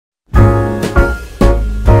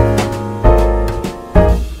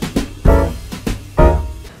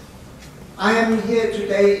I am here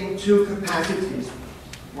today in two capacities.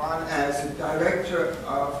 One as a director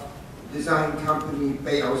of design company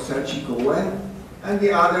Beiyao Serchi Gowen, and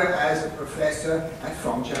the other as a professor at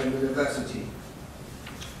Fengjiang University.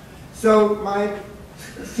 So my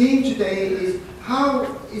theme today is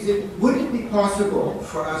would it be possible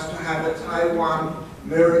for us to have a Taiwan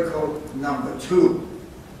Miracle #2?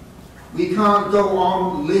 We can't go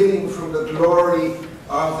on living from the glory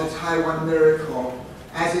of the Taiwan Miracle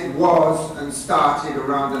as it was and started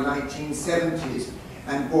around the 1970s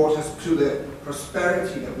and brought us to the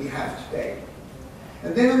prosperity that we have today.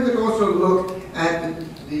 And then I'm going to also look at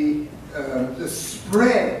the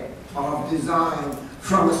spread of design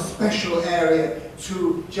from a special area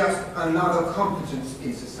to just another competence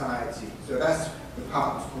in society. So that's the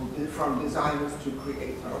part that's called from designers to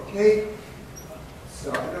creator, okay?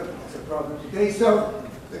 So I don't think that's a problem today. So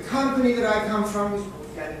the company that I come from is called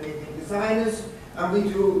Scandinavian Designers, and we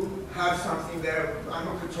do have something there. I'm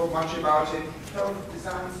not going to talk much about it.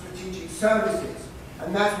 Design strategic services.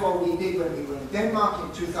 And that's what we did when we were in Denmark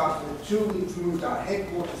in 2002. We moved our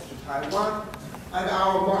headquarters to Taiwan, and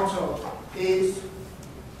our motto is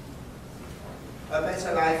a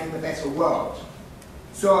better life in a better world.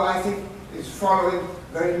 So I think it's following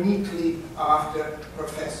very neatly after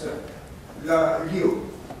Professor Liu.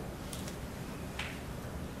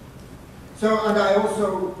 So, and I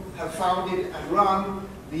also have founded and run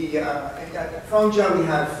at Fengjiang we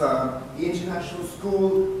have the International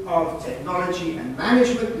School of Technology and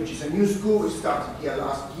Management, which is a new school which started here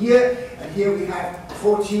last year. And here we have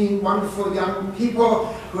 14 wonderful young people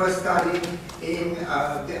who are studying in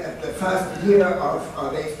the first year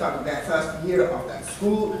of, they started their first year of that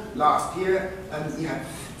school last year. And we have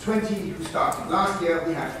 20 who started last year.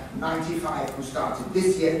 We have 95 who started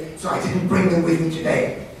this year. So I didn't bring them with me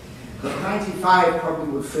today. But 95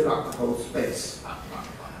 probably will fill up the whole space.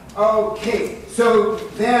 Okay, so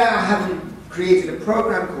there I have created a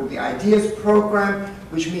program called the Ideas Program,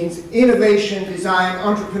 which means innovation, design,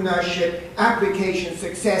 entrepreneurship, application,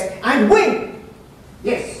 success, and win!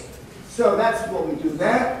 Yes, so that's what we do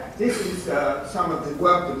there. This is some of the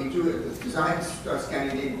work that we do at the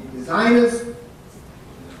Scandinavian Designers.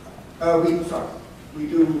 We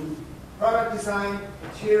do product design,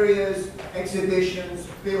 interiors, exhibitions,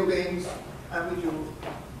 buildings, and we do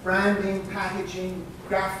branding, packaging,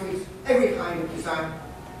 graphics, every kind of design.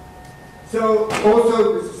 So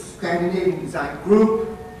also with the Scandinavian Design Group,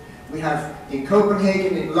 we have in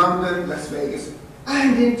Copenhagen, in London, Las Vegas,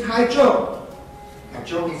 and in Taichung.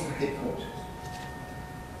 Taichung is the headquarters.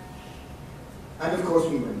 And of course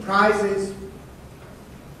we win prizes.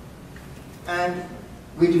 And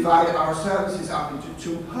we divided our services up into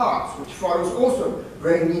two parts, which follows also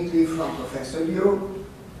very neatly from Professor Liu.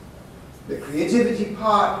 The creativity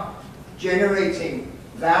part, generating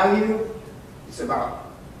value, it's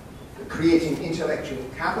about creating intellectual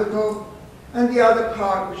capital. And the other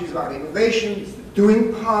part, which is about innovation, is the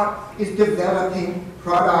doing part, is developing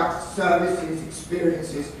products, services,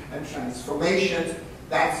 experiences, and transformations.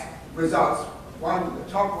 That results, the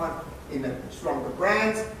top one, in the stronger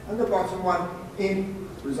brands, and the bottom one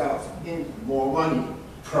results in more money,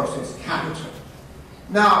 process capital.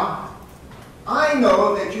 Now, I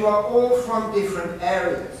know that you are all from different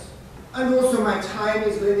areas, and also my time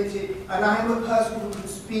is limited, and I am a person who can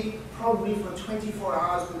speak probably for 24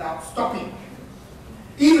 hours without stopping,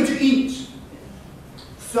 even to eat.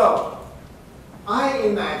 So, I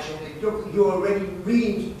imagine that you already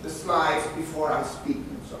read the slides before I speak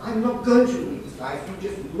them. So I'm not going to read the slides, you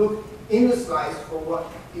just look in the slides for what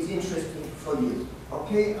is interesting for you.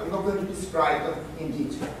 Okay? I'm not going to describe them in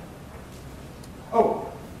detail.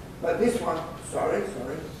 Oh, but this one, sorry.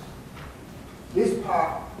 This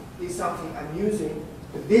part is something I'm using.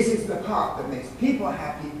 But this is the part that makes people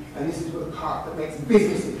happy, and this is the part that makes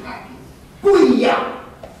businesses happy. 不一样.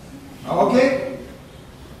 Okay?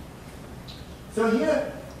 So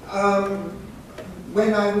here,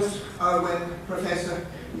 when Professor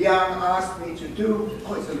Liang asked me to do,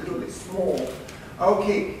 it's a little bit small.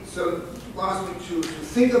 Okay, so asked me to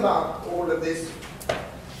think about all of this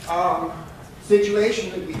situation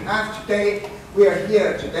that we have today. We are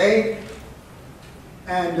here today,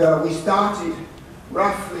 and we started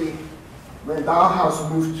roughly when Bauhaus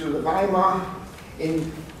moved to the Weimar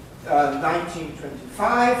in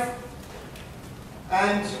 1925,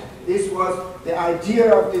 and this was, the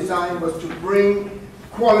idea of design was to bring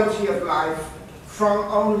quality of life from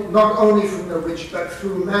not only from the rich, but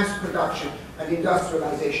through mass production and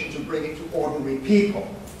industrialization to bring it to ordinary people.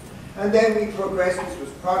 And then we progressed, this was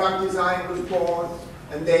product design was born,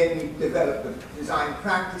 and then we developed the design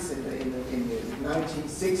practice in the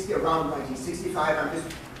 1960, around 1965. I'm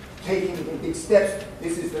just taking the big steps.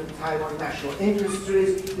 This is the Taiwan National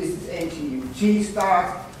Industries. This is NTUT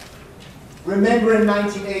start. Remember in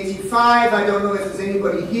 1985, I don't know if there's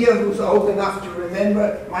anybody here who's old enough to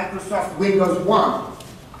remember Microsoft Windows 1.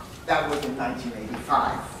 That was in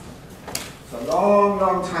 1985. It's a long,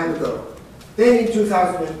 long time ago. Then in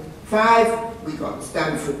 2005, we got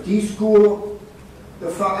Stanford D School.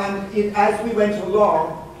 As we went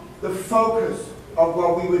along, the focus of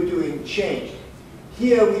what we were doing changed.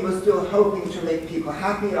 Here we were still hoping to make people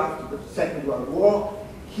happy after the Second World War.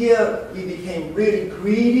 Here we became really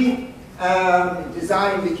greedy.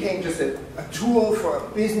 Design became just a tool for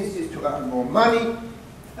businesses to earn more money.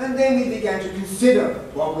 And then we began to consider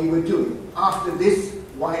what we were doing. After this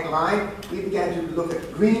white line, we began to look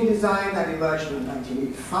at green design that emerged in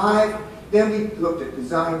 1985. Then we looked at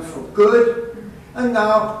design for good. And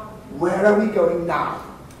now, where are we going now?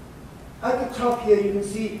 At the top here, you can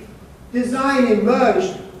see design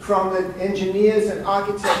emerged from the engineers and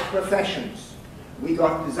architect professions. We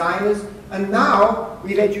got designers, and now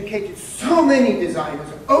we've educated so many designers,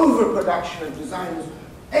 overproduction of designers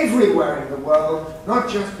everywhere in the world, not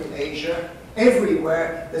just in Asia,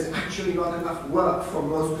 everywhere. There's actually not enough work for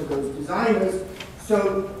most of those designers.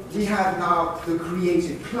 So we have now the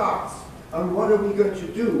creative class. And what are we going to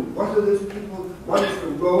do? What are those people, what is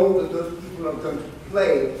the role that those people are going to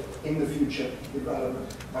play in the future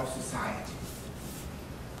development of society?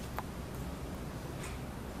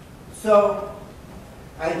 So,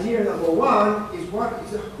 idea number one is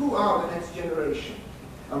who are the next generation?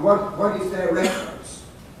 And what is their reference?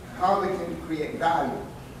 How they can create value?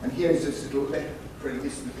 And here's this little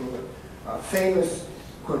famous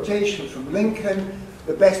quotation from Lincoln: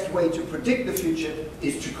 the best way to predict the future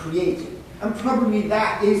is to create it. And probably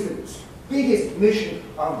that is the biggest mission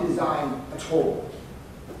of design at all.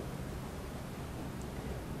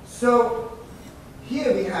 So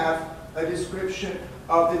here we have a description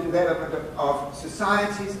of the development of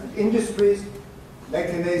societies and industries,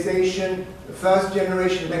 mechanization, the first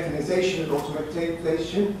generation mechanization and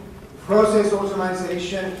automatization, process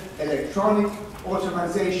automation, electronic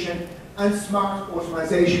automation, and smart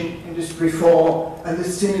automation, Industry 4, and the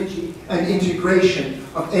synergy and integration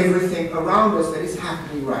of everything around us that is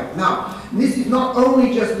happening right now. And this is not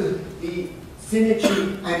only just the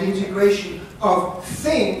synergy and integration of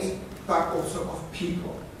things, but also of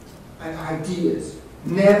people and ideas.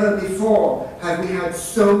 Never before have we had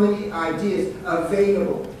so many ideas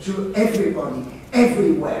available to everybody,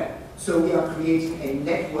 everywhere. So we are creating a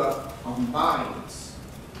network of minds.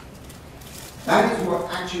 That is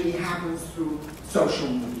what actually happens through social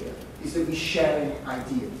media, is that we're sharing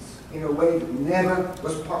ideas in a way that never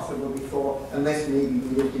was possible before, unless maybe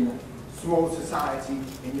we lived in a small society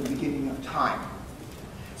in the beginning of time.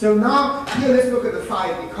 So now, here let's look at the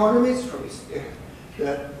 5 economists from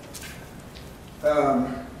the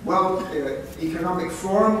World Economic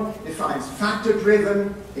Forum. Defines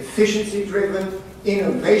factor-driven, efficiency-driven,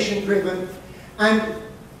 innovation-driven, and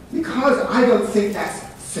because I don't think that's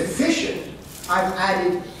sufficient, I've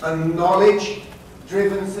added a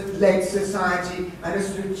knowledge-driven led society and a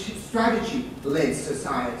strategy-led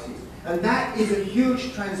society. And that is a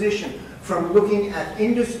huge transition from looking at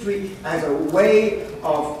industry as a way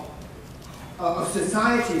of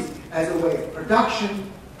societies, as a way of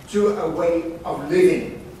production, to a way of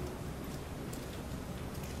living.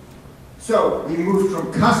 So we moved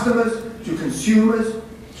from customers to consumers,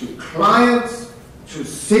 to clients, to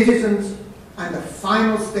citizens, and the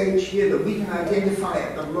final stage here that we can identify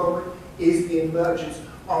at the moment is the emergence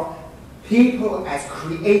of people as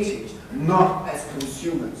creatives, not as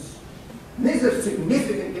consumers. And this is a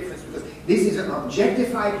significant difference, because this is an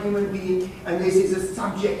objectified human being, and this is a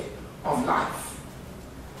subject of life.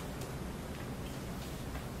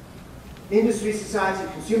 Industry society,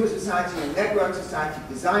 consumer society, and network society,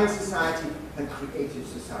 design society, and creative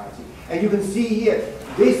society. And you can see here,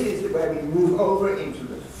 this is where we move over into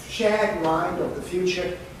the shared mind of the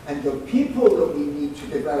future, and the people that we need to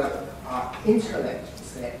develop are intellect.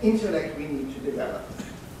 It's their intellect we need to develop.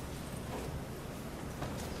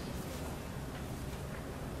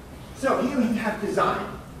 So here we have design.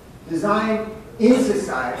 Design in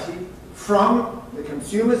society from the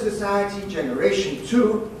consumer society, generation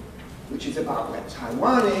 2, which is about where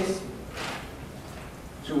Taiwan is,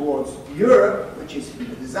 towards Europe, which is in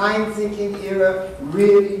the design thinking era,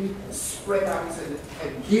 really spread out. It's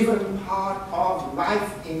a given part of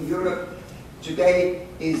life in Europe today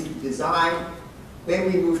is design.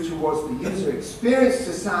 Then we move towards the user experience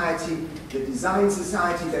society, the design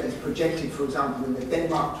society that is projected, for example, in the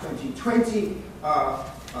Denmark 2020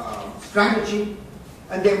 strategy.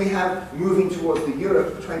 And then we have moving towards the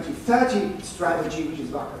Europe 2030 strategy, which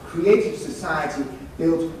is like a creative society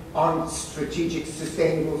built on strategic,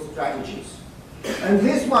 sustainable strategies. And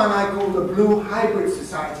this one I call the blue hybrid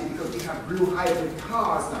society because we have blue hybrid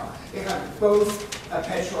cars now. They have both a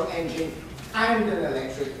petrol engine and an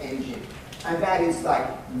electric engine. And that is like,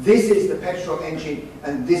 this is the petrol engine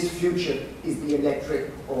and this future is the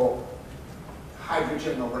electric or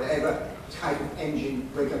hydrogen or whatever type of engine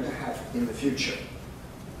we're going to have in the future.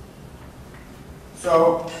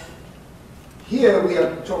 So here we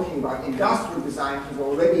are talking about industrial design has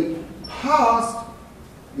already passed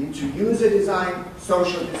into user design,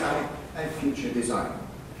 social design, and future design.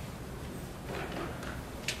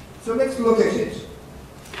 So let's look at it.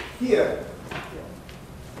 Here,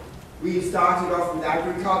 we started off with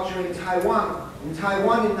agriculture in Taiwan. In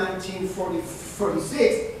Taiwan in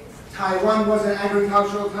 1946, Taiwan was an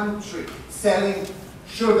agricultural country selling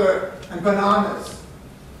sugar and bananas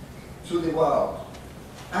to the world.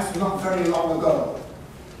 That's not very long ago.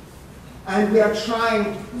 And we are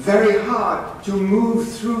trying very hard to move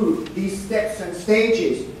through these steps and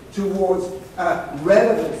stages towards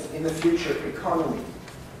relevance in the future economy.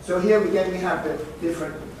 So here again we have the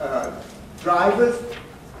different drivers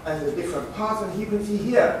and the different parts. And you can see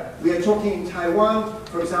here, we are talking in Taiwan,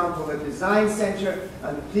 for example, the design center,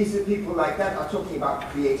 and these people like that are talking about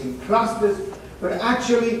creating clusters. But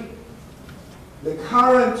actually, the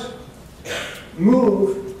current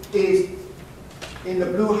move is, in the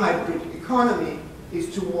blue hybrid economy,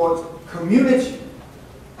 is towards community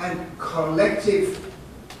and collective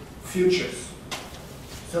futures.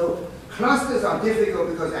 So clusters are difficult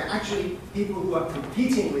because they're actually people who are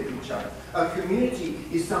competing with each other. A community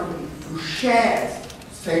is somebody who shares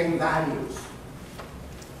same values.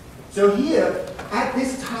 So here, at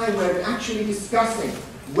this time, we're actually discussing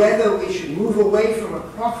whether we should move away from a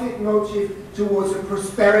profit motive towards a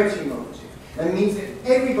prosperity motive. That means that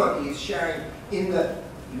everybody is sharing in the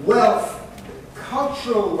wealth, the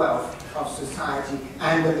cultural wealth of society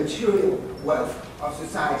and the material wealth of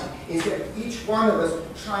society. Instead of each one of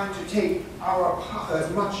us trying to take our part as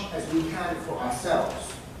much as we can for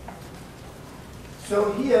ourselves.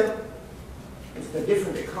 So here is the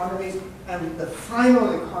different economies, and the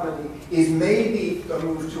final economy is maybe the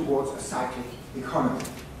move towards a cyclic economy.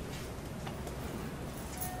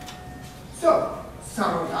 So,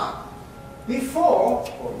 summing up, before,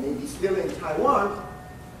 or maybe still in Taiwan,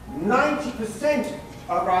 90%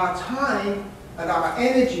 of our time and our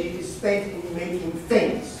energy is spent in making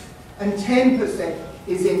things, and 10%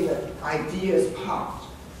 is in the ideas part.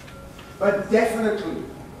 But definitely,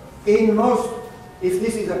 in most, if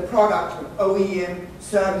this is a product of OEM,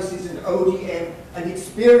 services and ODM, and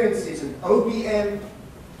experiences and OBM,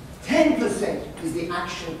 10% is the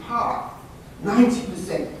action part,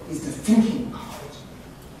 90% is the thinking part.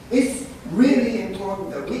 It's really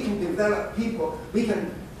important that we can develop people, we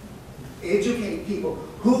can educate people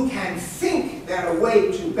who can think their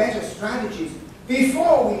way to better strategies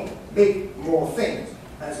before we make more things,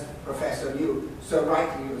 as Professor Liu so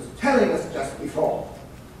rightly was telling us just before.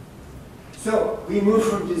 So we move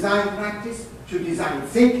from design practice to design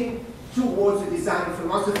thinking towards a design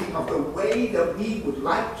philosophy of the way that we would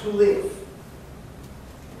like to live.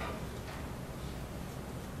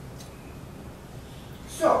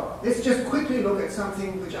 So let's just quickly look at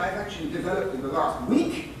something which I've actually developed in the last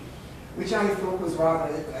week, which I thought was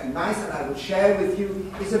rather nice and I will share with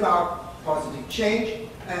you. It's about positive change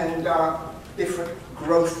and different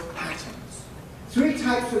growth patterns. 3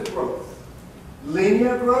 types of growth: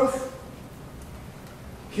 linear growth,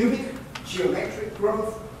 cubic, geometric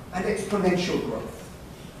growth, and exponential growth.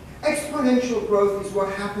 Exponential growth is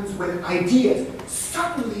what happens when ideas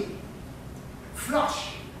suddenly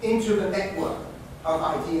flush into the network of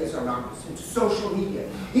ideas around us, into social media.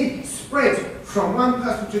 It spreads from 1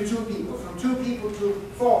 person to 2 people, from 2 people to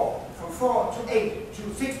 4, from 4 to 8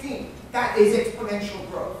 to 16. That is exponential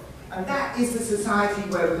growth. And that is the society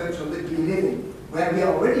where we're going to be living, where we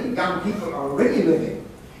are already, young people are already living.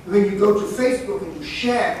 When you go to Facebook and you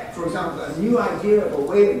share, for example, a new idea of a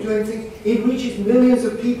way of doing things, it reaches millions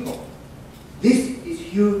of people. This is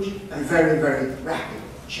huge and very, very rapid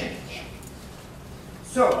change.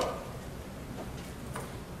 So,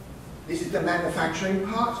 this is the manufacturing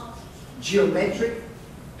part. Geometric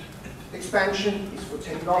expansion is for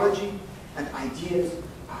technology, and ideas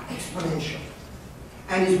are exponential.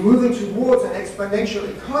 And is moving towards an exponential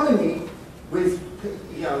economy with,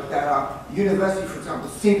 there are universities, for example,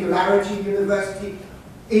 Singularity University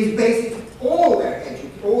is basing all their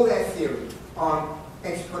theory on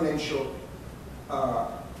exponential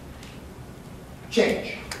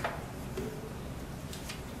change.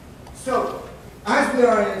 So, as as we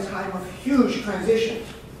are in a time of huge transitions,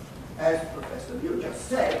 as Professor Liu just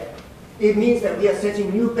said, it means that we are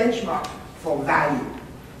setting new benchmarks for value.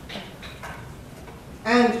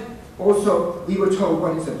 And also, we were told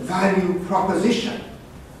what is a value proposition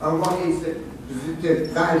and what is the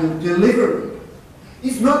value delivery.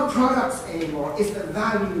 It's not products anymore, it's the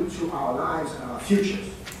value to our lives and our futures.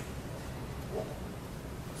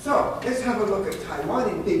 So, let's have a look at Taiwan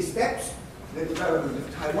in big steps, the development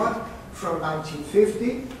of Taiwan from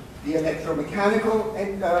 1950, the electromechanical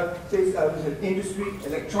industry,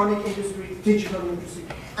 electronic industry, digital industry,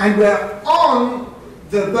 and we're on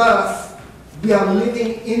the birth, we are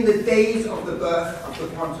living in the days of the birth of the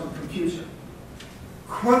quantum computer.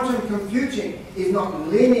 Quantum computing is not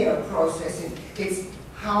linear processing, it's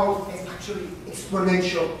actually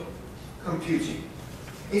exponential computing.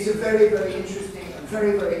 It's a very, very interesting and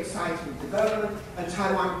very, very exciting development, and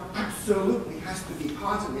Taiwan absolutely has to be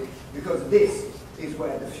part of it because this is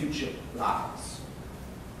where the future lies.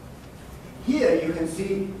 Here you can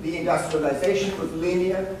see the industrialization was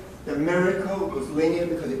linear, the miracle was linear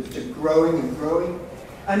because it was just growing and growing.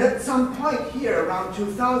 And at some point here, around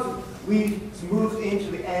 2000, we moved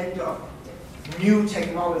into the end of new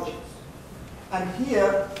technologies. And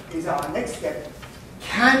here is our next step.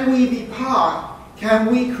 Can we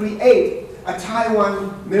create a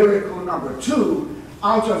Taiwan Miracle #2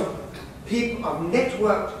 out of people, of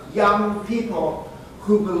networked young people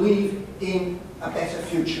who believe in a better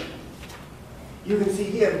future? You can see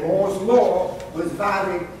here Moore's law was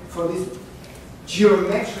valid for this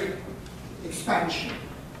geometric expansion.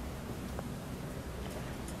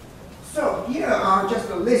 So here are just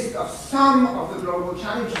a list of some of the global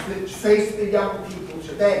challenges that face the young people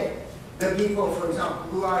today. The people, for example,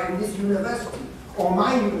 who are in this university or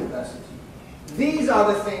my university. These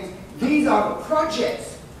are the things, these are the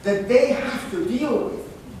projects that they have to deal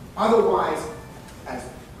with. Otherwise, as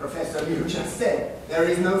Professor Liu just said, there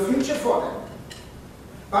is no future for them.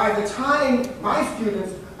 By the time my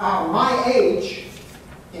students are my age,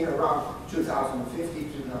 in around 2050,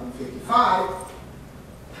 2055,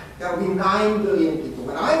 there will be 9 billion people.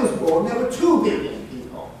 When I was born, there were 2 billion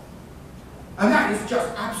people. And that is just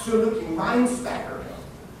absolutely mind-staggering.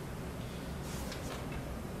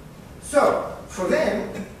 So, for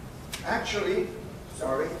them, actually,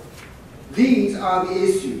 these are the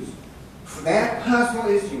issues. For their personal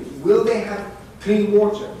issues, will they have clean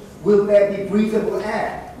water? Will there be breathable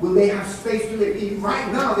air? Will they have space to live?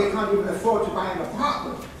 Right now, they can't even afford to buy an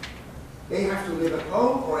apartment. They have to live at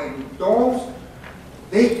home or in dorms.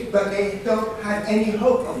 But they don't have any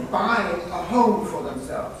hope of buying a home for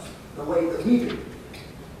themselves the way that we do.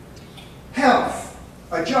 Health,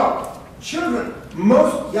 a job, children.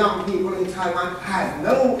 Most young people in Taiwan have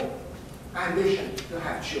no ambition to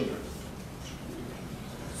have children.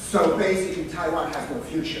 So basically, Taiwan has no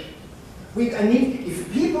future.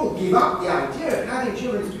 If people give up the idea of having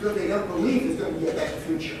children, it's because they don't believe there's going to be a better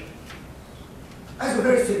future. That's a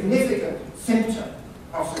very significant symptom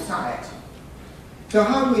of society. So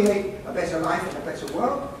how do we make a better life and a better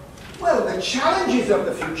world? Well, the challenges of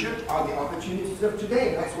the future are the opportunities of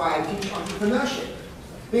today. That's why I teach entrepreneurship.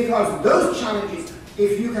 Because those challenges,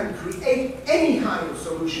 if you can create any kind of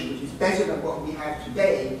solution which is better than what we have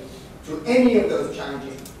today to any of those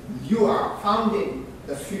challenges, you are founding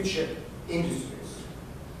the future industries,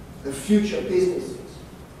 the future businesses.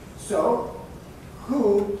 So,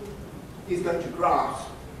 who is going to grasp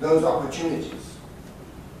those opportunities?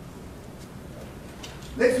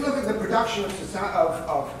 Let's look at the production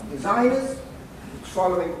of designers.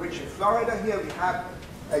 Following Richard Florida, here we have,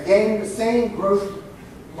 again, the same growth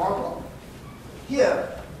model. Here,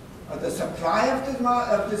 the supply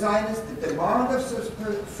of designers, the demand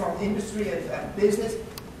from industry and business,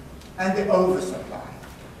 and the oversupply.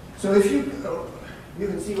 So if you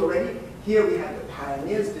can see already, here we have the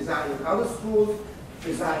pioneers designing other schools,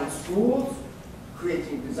 design schools,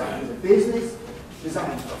 creating design as a business,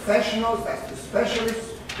 design professionals, that's the specialists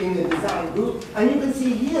in the design group. And you can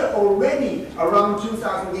see here already, around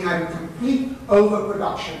 2000, we had a complete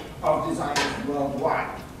overproduction of designers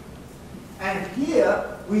worldwide. And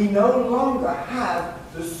here, we no longer have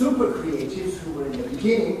the super creatives who were in the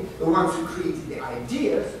beginning, the ones who created the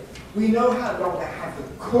ideas. We no longer have the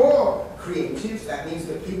core creatives, that means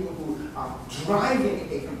the people who are driving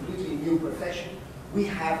a completely new profession. We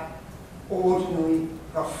have ordinary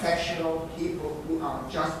professional people who are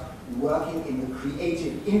just working in the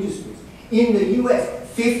creative industries. In the US,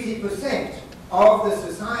 50% of the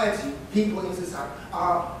society, people in society,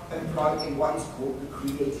 are employed in what is called the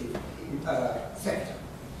creative sector.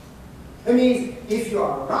 That means if you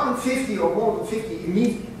are around 50 or more than 50, it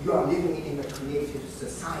means you are living in a creative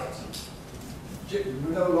society.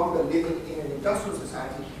 no longer living in an industrial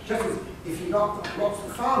society, just as if you're not lots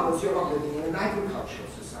of farmers, you're not living in an agricultural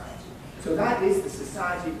society. So that is the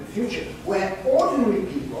society of the future, where ordinary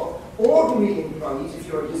people, ordinary employees, if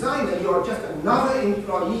you're a designer, you're just another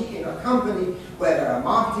employee in a company where there are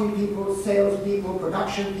marketing people, sales people,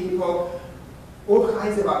 production people, all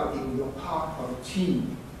kinds of other people. You're part of a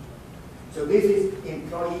team. So this is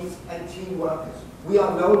employees and team workers. We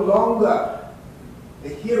are no longer the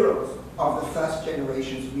heroes of the first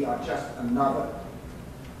generations. We are just another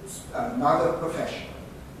profession.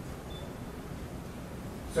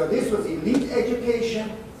 So this was elite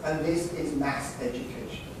education, and this is mass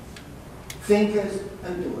education. Thinkers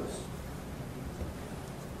and doers.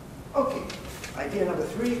 Okay, idea number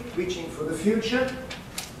 3, reaching for the future.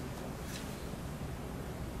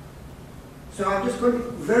 So I'm just going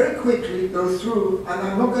to very quickly go through, and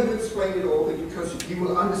I'm not going to explain it all because you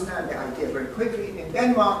will understand the idea very quickly. In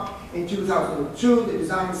Denmark, in 2002, the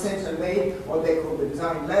design center made what they call the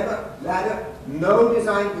design ladder. No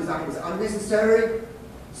design is unnecessary.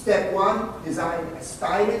 Step 1, design as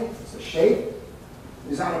styling, it's a shape.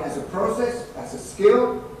 Design as a process, that's a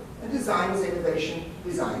skill. And design is innovation,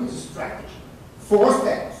 design is a strategy. 4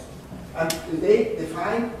 steps. And they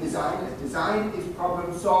define design as design is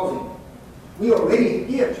problem solving. We already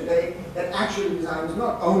hear today that actually design is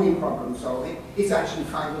not only problem solving, it's actually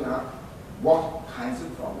finding out what kinds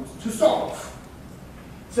of problems to solve.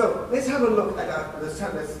 So let's have a look at the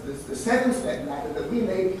 7-step ladder that we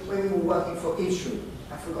made when we were working for ITRI.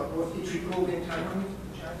 I forgot what ITRI called in Taiwan.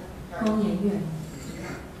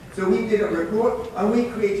 So we did a report and we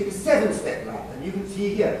created a 7-step ladder. And you can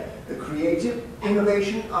see here the creative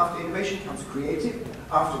innovation. After innovation comes creative.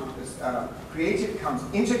 After creative comes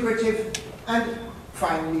integrative. And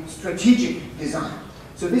finally, strategic design.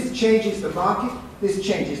 So this changes the market, this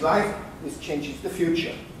changes life, this changes the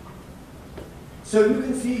future. So you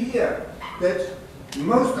can see here that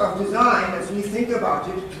most of design, as we think about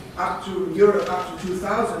it, up to Europe, up to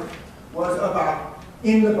 2000, was about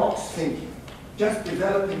in-the-box thinking. Just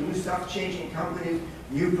developing new stuff, changing companies,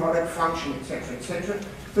 new product function, etc., etc.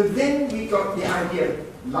 But then we got the idea,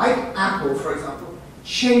 like Apple, for example,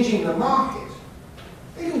 changing the market.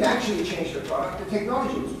 They didn't actually change the product. The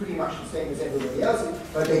technology was pretty much the same as everybody else's,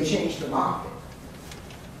 but they changed the market.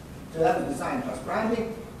 So that was design plus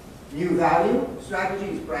branding. New value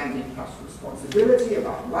strategy is branding plus responsibility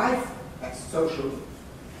about life. That's social,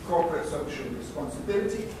 corporate social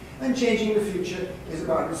responsibility. And changing the future is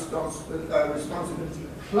about responsibility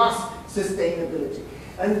plus sustainability.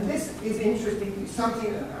 And this is interesting,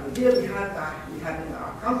 something, an idea we had in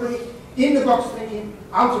our company, in-the-box thinking,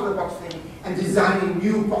 out-of-the-box thinking, and designing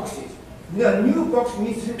new boxes. A new box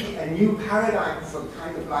means simply a new paradigm for the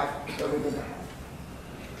kind of life that we're going to have.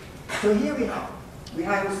 So here we are. We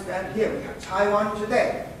understand here, we have Taiwan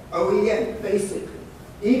today, OEM, basically.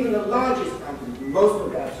 Even the largest company, most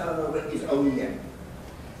of their turnover is OEM.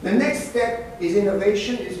 The next step is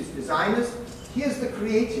innovation, this is designers. Here's the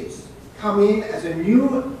creatives, come in as a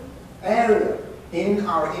new area in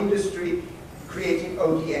our industry, creating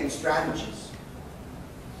ODM strategies.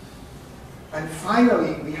 And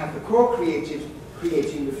finally, we have the core creatives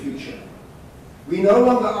creating the future. We no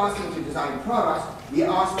longer ask them to design products, we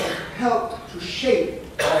ask them to help to shape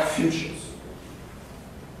our futures.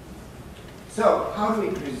 So, how do we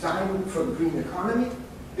design for the green economy?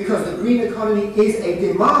 Because the green economy is a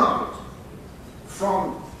demand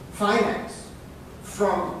from finance,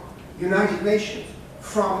 from United Nations,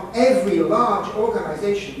 from every large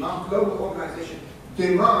organization, global organization,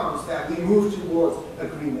 demands that we move towards a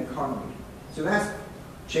green economy. So that's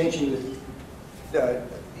changing the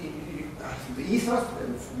ethos.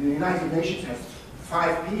 The United Nations has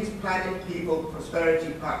 5 P's: planet, people,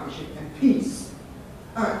 prosperity, partnership, and peace.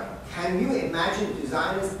 Can you imagine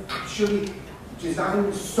designers actually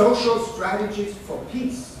designing social strategies for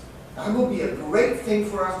peace? That would be a great thing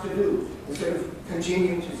for us to do instead of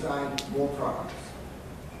continuing to design more products.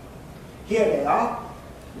 Here they are.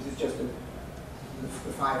 This is just the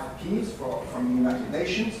 5 P's from the United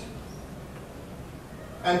Nations.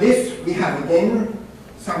 And this, we have again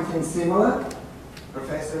something similar.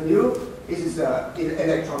 Professor Liu, this is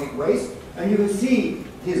electronic waste. And you can see,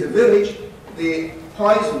 here's a village. The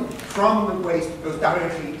poison from the waste goes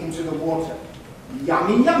directly into the water.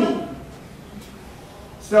 Yummy, yummy.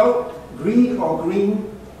 So, green or green,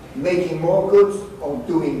 making more goods or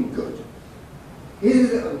doing good. This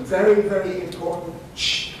is a very, very important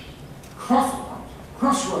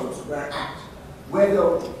crossroads we're at, where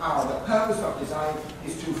the purpose of design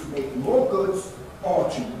is to make more goods or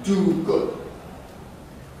to do good.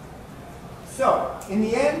 So, in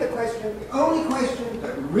the end, the only question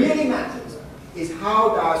that really matters is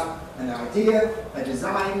how does an idea, a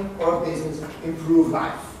design, or a business improve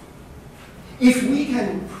life? If we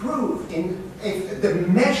can prove, if the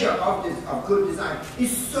measure of good design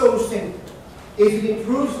is so simple, if it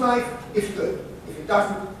improves life, it's good. If it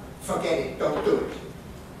doesn't, forget it, don't do it.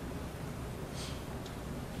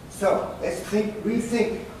 So let's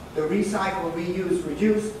rethink the recycle, reuse,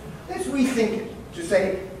 reduce. Let's rethink it to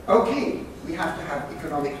say, okay, we have to have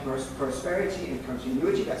economic prosperity and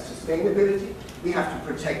continuity, that's sustainability. We have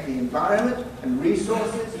to protect the environment and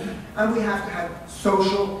resources, and we have to have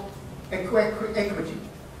social equity.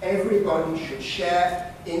 Everybody should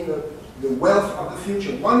share in the wealth of the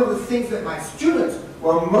future. One of the things that my students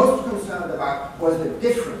were most concerned about was the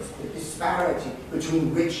difference, the disparity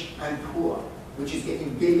between rich and poor, which is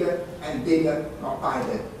getting bigger and bigger, not by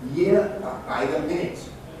the year, but by the minute.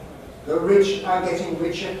 The rich are getting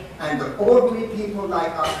richer, and the ordinary people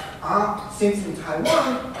like us are, since in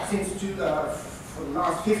Taiwan, for the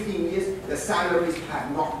last 15 years, the salaries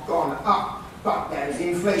have not gone up, but there is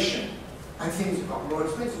inflation, and things have got more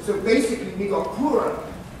expensive. So basically, we got poorer.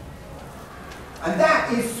 And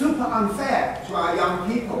that is super unfair to our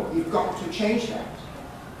young people. We've got to change that.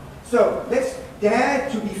 So let's dare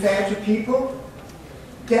to be fair to people,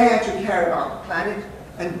 dare to care about the planet,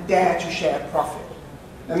 and dare to share profit.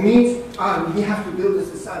 That means we have to build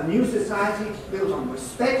a new society built on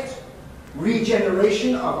respect,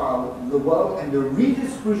 regeneration of the world, and the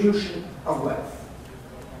redistribution of wealth.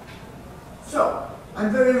 So,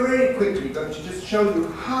 I'm very, very quickly going to just show you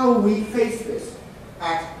how we face this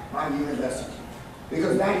at my university,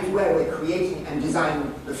 because that is where we're creating and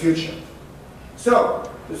designing the future. So,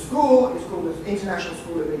 the school is called the International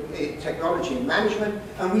School of Technology and Management,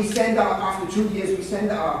 and we send out, after 2 years, we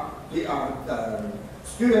send our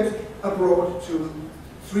students abroad to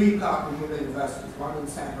 3 partner universities, one in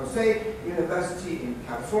San Jose University in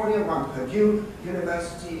California, one Purdue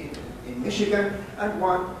University in Michigan, and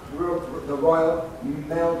one the Royal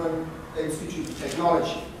Melbourne Institute of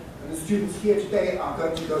Technology. And the students here today are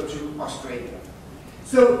going to go to Australia.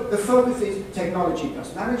 So the focus is technology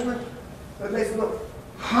plus management, but let's look,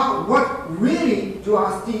 what really do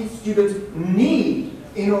our students need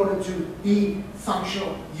in order to be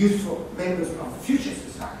functional, useful members of the future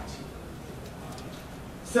society?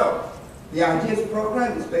 So, the IDEAS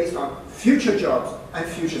program is based on future jobs and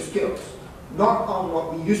future skills, not on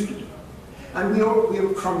what we used to do. And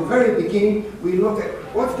from the very beginning, we look at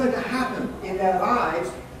what's going to happen in their lives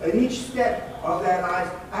at each step of their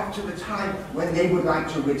lives up to the time when they would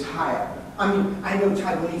like to retire. I mean, I know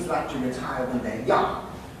Taiwanese like to retire when they're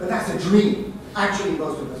young, but that's a dream. Actually,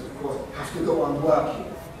 most of us, of course, have to go on working.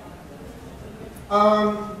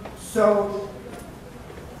 So,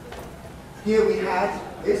 here we had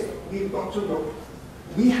this, we've got to look,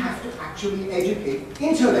 we have to actually educate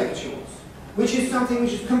intellectuals, which is something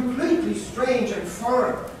which is completely strange and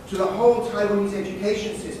foreign to the whole Taiwanese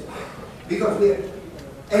education system, because we're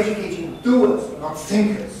educating doers, not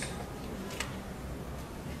thinkers.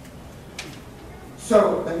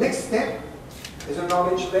 So the next step is a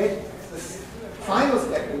knowledge-led. The final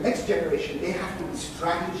step, the next generation, they have to be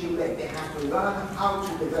strategy-led. They have to learn how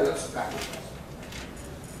to develop strategies.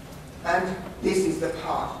 And this is the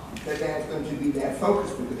part that there's going to be their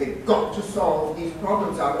focus, because they've got to solve these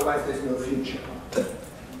problems, otherwise there's no future.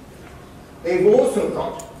 They've also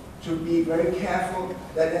got to be very careful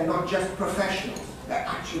that they're not just professionals, they're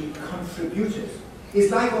actually contributors.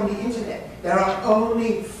 It's like on the internet, there are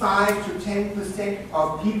only 5 to 10%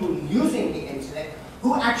 of people using the internet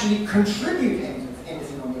who actually contribute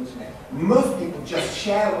anything on the internet. Most people just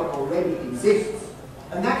share what already exists.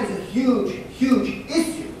 And that is a huge, huge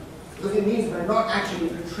issue, because it means we're not actually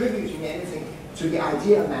contributing anything to the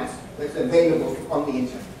idea mass that's available on the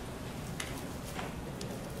internet.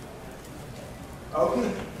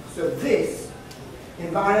 Okay, so this,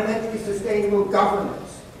 environmentally sustainable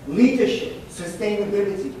governance, leadership,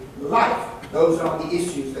 sustainability, life, those are the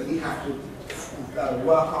issues that we have to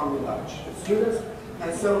work on with our students.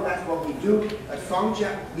 And so that's what we do at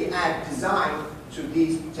Fongja. We add design to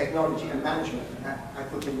these technology and management. I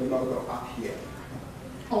put in the logo up here.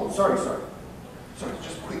 Oh, sorry,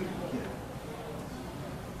 just quick here.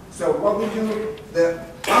 So what we do,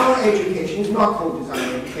 our education is not called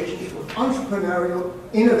design education, it's called entrepreneurial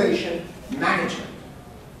innovation management.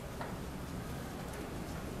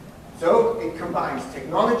 So it combines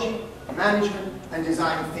technology, management, and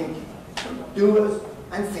design thinking. So doers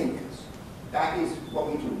and thinkers. That is what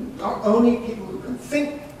we do. Not only people who can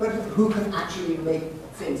think, but who can actually make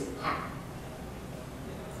things happen.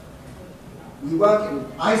 We work in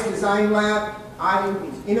ICE Design Lab. I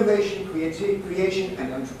means innovation, creation,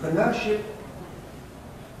 and entrepreneurship.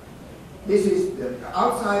 This is the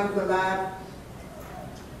outside of the lab.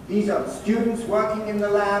 These are the students working in the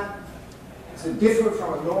lab. It's different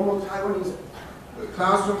from a normal Taiwanese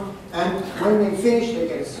classroom. And when they finish, they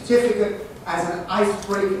get a certificate as an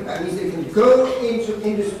icebreaker. That means they can go into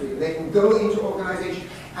industry, they can go into organization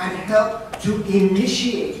and help to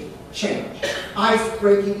initiate change.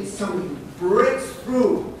 Ice-breaking is somebody who breaks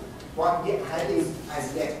through what is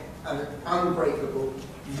as yet an unbreakable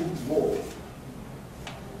wall.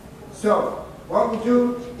 So, what we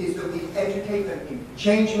do is that we educate them in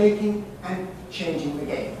change-making and changing the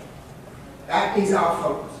game. That is our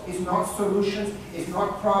focus. It's not solutions, it's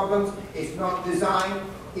not problems, it's not design,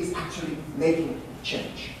 it's actually making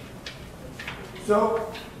change.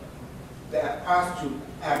 So, they're asked to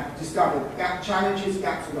discover challenges,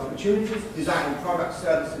 gaps and opportunities, design products,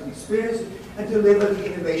 services and experiences, and deliver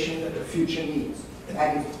the innovation that the future needs.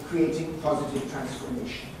 That is creating positive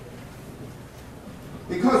transformation.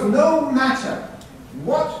 Because no matter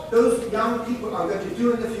what those young people are going to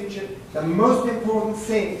do in the future, the most important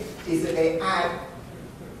thing is that they add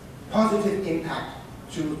positive impact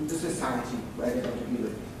to the society where they're going to be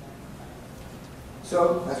living.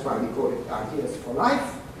 So that's why we call it Ideas for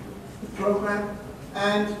Life, the program.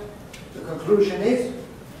 And the conclusion is,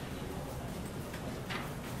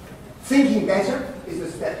 thinking better is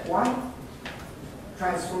the step one.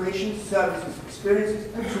 Transformation, services,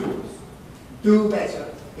 experiences, and tools. Do better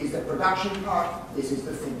is the production part, this is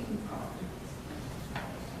the thinking part.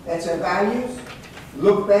 Better values,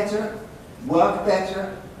 look better, work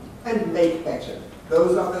better, and make better.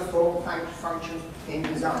 Those are the four functions in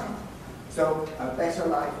design. So a better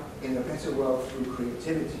life in a better world through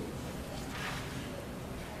creativity.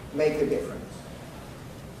 Make a difference.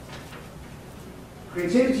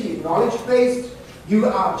 Creativity is knowledge-based. You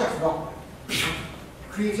are just not.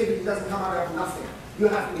 Creativity doesn't come out of nothing. You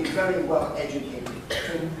have to be very well educated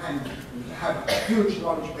and have a huge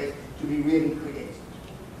knowledge base to be really creative.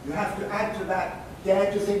 You have to add to that,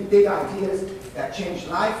 dare to think big ideas that change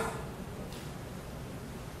life,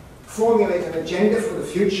 formulate an agenda for the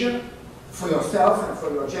future, for yourself and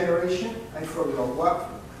for your generation and for your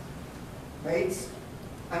workmates,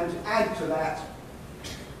 and add to that,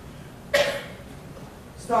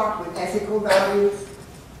 start with ethical values,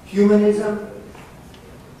 humanism,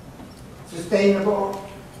 sustainable,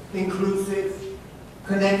 inclusive,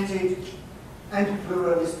 connected, and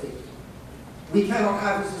pluralistic. We cannot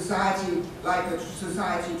have a society like the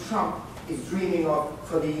society Trump is dreaming of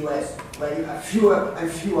for the US, where you have fewer and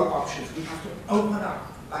fewer options. We have to open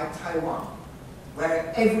up like Taiwan,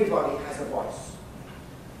 where everybody has a voice.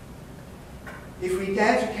 If we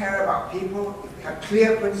dare to care about people, if we have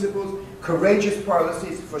clear principles, courageous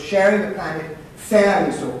policies for sharing the planet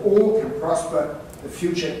fairly so all can prosper, the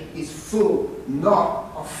future is full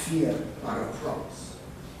not of fear, but of promise.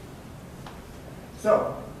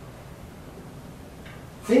 So,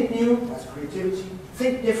 think new, that's creativity.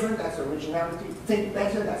 Think different, that's originality. Think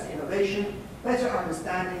better, that's innovation. Better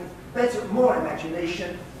understanding, more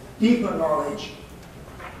imagination, deeper knowledge.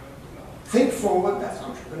 Think forward, that's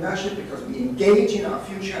entrepreneurship, because we engage in our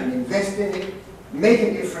future and invest in it. Make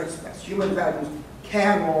a difference, that's human values.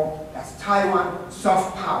 Care more, that's Taiwan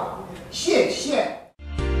soft power. 谢谢。